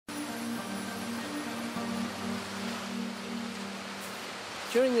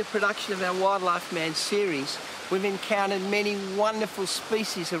During the production of our Wildlife Man series, we've encountered many wonderful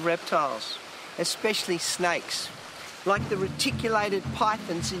species of reptiles, especially snakes, like the reticulated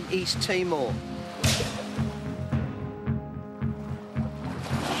pythons in East Timor.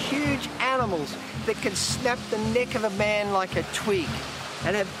 Huge animals that can snap the neck of a man like a twig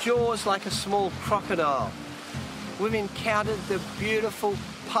and have jaws like a small crocodile. We've encountered the beautiful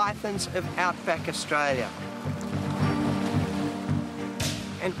pythons of outback Australia.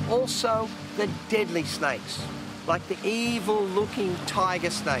 And also the deadly snakes, like the evil-looking tiger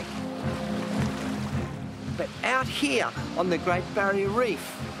snake. But out here on the Great Barrier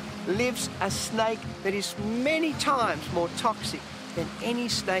Reef lives a snake that is many times more toxic than any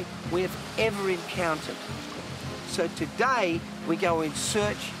snake we have ever encountered. So today we go in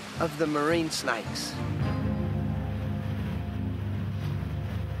search of the marine snakes.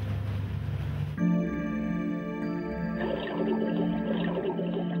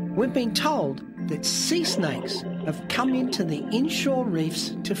 We've been told that sea snakes have come into the inshore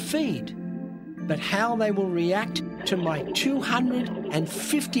reefs to feed, but how they will react to my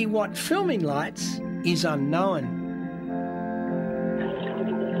 250-watt filming lights is unknown.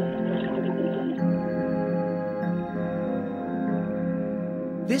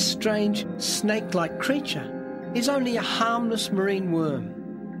 This strange snake-like creature is only a harmless marine worm.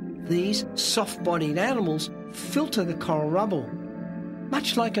 These soft-bodied animals filter the coral rubble,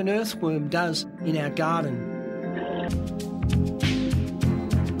 much like an earthworm does in our garden.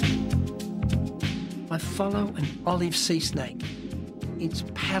 I follow an olive sea snake. Its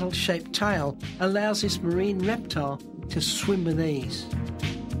paddle-shaped tail allows this marine reptile to swim with ease.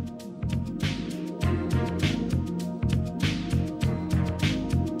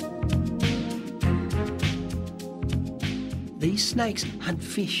 These snakes hunt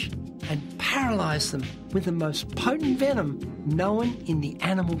fish and paralyse them with the most potent venom known in the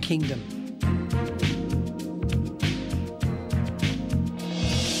animal kingdom.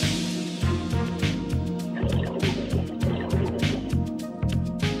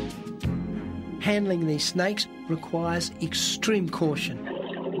 Handling these snakes requires extreme caution.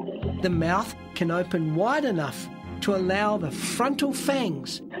 The mouth can open wide enough to allow the frontal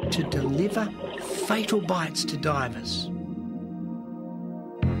fangs to deliver fatal bites to divers.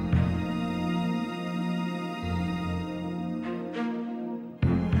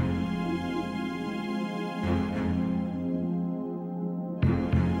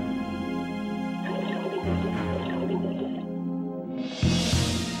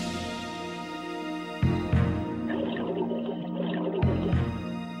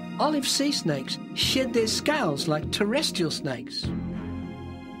 Olive sea snakes shed their scales like terrestrial snakes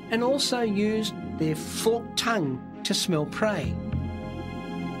and also use their forked tongue to smell prey.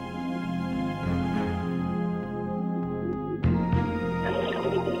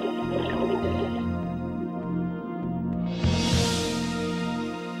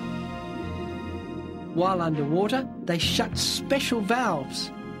 While underwater, they shut special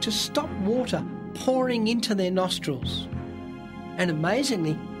valves to stop water pouring into their nostrils. And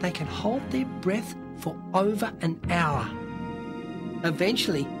amazingly, they can hold their breath for over an hour.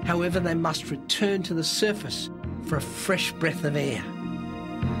 Eventually, however, they must return to the surface for a fresh breath of air.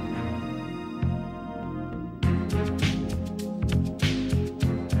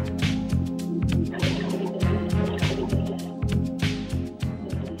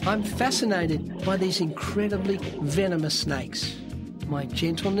 I'm fascinated by these incredibly venomous snakes. My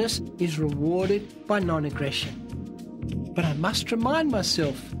gentleness is rewarded by non-aggression. But I must remind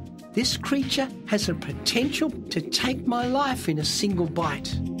myself, this creature has a potential to take my life in a single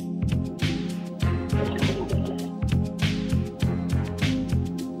bite.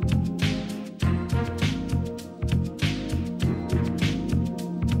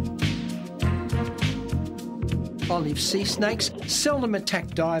 Olive sea snakes seldom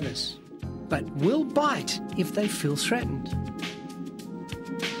attack divers, but will bite if they feel threatened.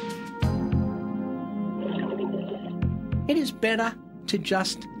 It is better to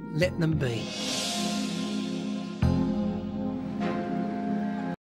just let them be.